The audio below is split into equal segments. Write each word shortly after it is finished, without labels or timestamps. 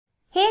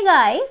Hey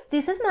guys,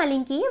 this is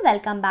Malinki.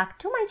 Welcome back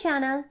to my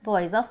channel,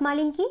 Voice of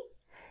Malinki.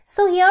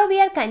 So here we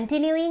are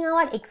continuing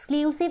our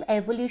exclusive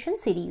evolution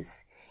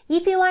series.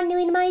 If you are new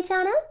in my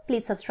channel,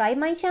 please subscribe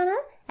my channel.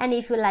 And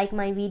if you like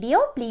my video,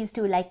 please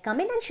do like,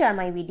 comment and share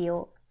my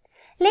video.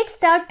 Let's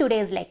start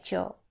today's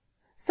lecture.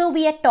 So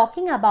we are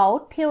talking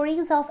about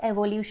theories of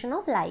evolution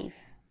of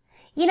life.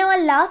 In our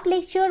last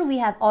lecture, we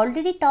have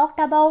already talked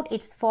about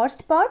its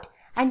first part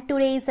and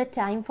today is the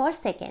time for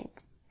second.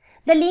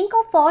 The link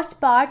of first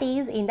part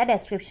is in the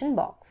description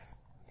box.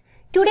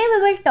 Today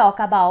we will talk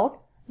about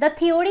the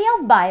theory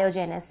of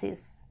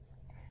biogenesis.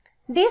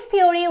 This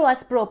theory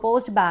was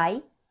proposed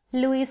by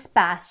Louis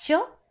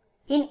Pasteur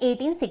in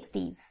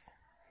 1860s.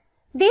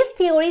 This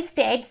theory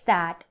states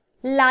that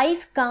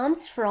life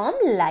comes from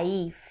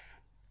life.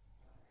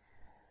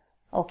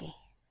 Okay,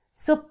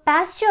 so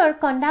Pasteur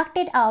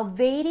conducted a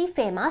very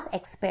famous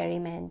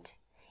experiment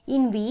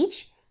in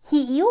which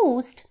he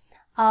used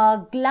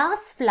a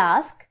glass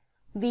flask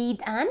with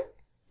an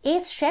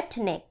S-shaped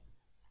neck,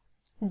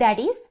 that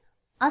is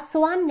a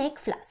swan neck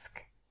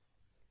flask,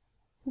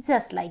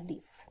 just like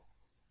this.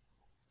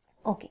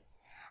 Okay,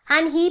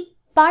 and he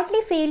partly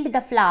filled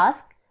the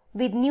flask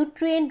with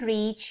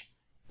nutrient-rich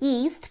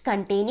yeast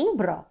containing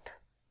broth.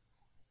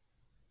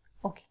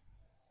 Okay.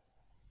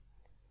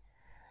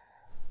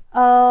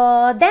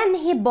 Then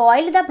he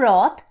boiled the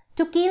broth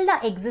to kill the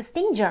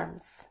existing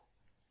germs.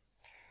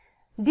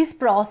 This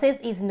process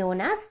is known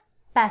as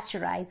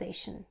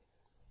pasteurization.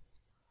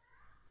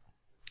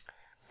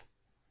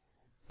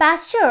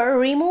 Pasteur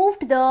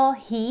removed the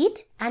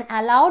heat and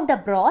allowed the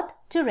broth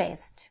to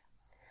rest.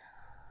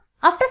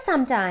 After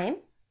some time,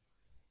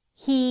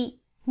 he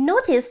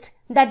noticed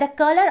that the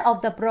color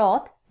of the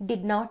broth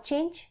did not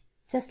change.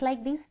 Just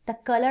like this, the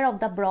color of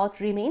the broth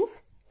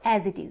remains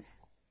as it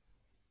is.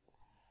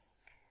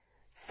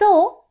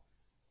 So,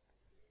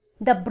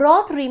 the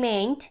broth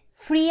remained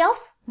free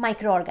of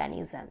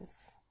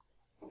microorganisms.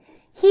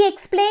 He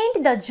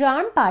explained the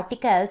germ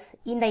particles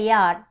in the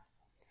air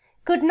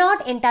could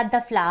not enter the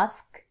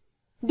flask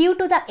due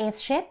to the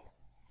S-shape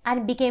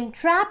and became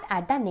trapped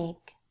at the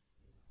neck.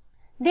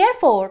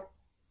 Therefore,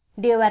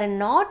 they were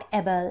not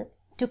able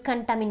to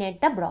contaminate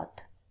the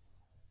broth.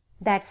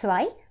 That's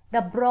why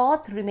the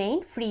broth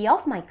remained free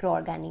of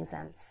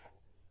microorganisms.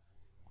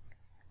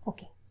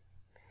 Okay.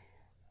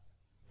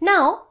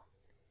 Now,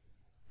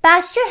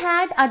 Pasteur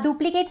had a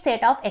duplicate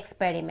set of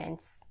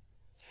experiments.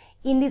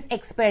 In this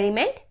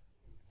experiment,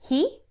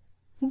 he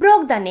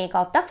broke the neck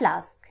of the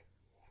flask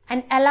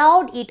and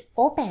allowed it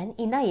open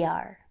in the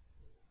air.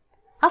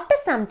 After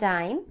some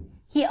time,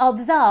 he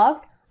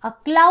observed a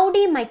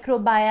cloudy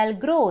microbial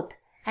growth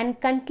and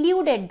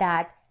concluded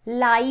that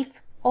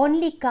life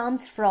only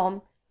comes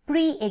from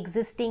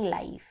pre-existing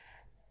life.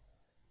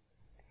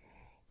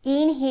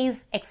 In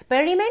his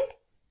experiment,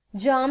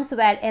 germs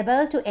were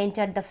able to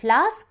enter the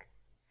flask.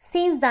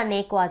 Since the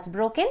neck was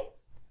broken,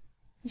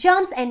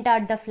 germs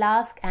entered the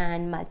flask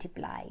and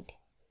multiplied.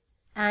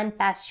 And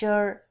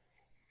Pasteur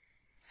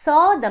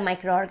saw the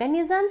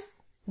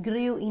microorganisms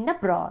grew in the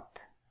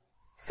broth.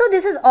 So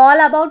this is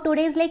all about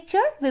today's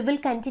lecture. We will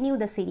continue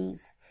the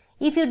series.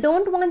 If you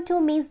don't want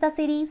to miss the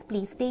series,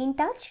 please stay in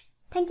touch.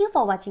 Thank you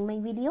for watching my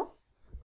video.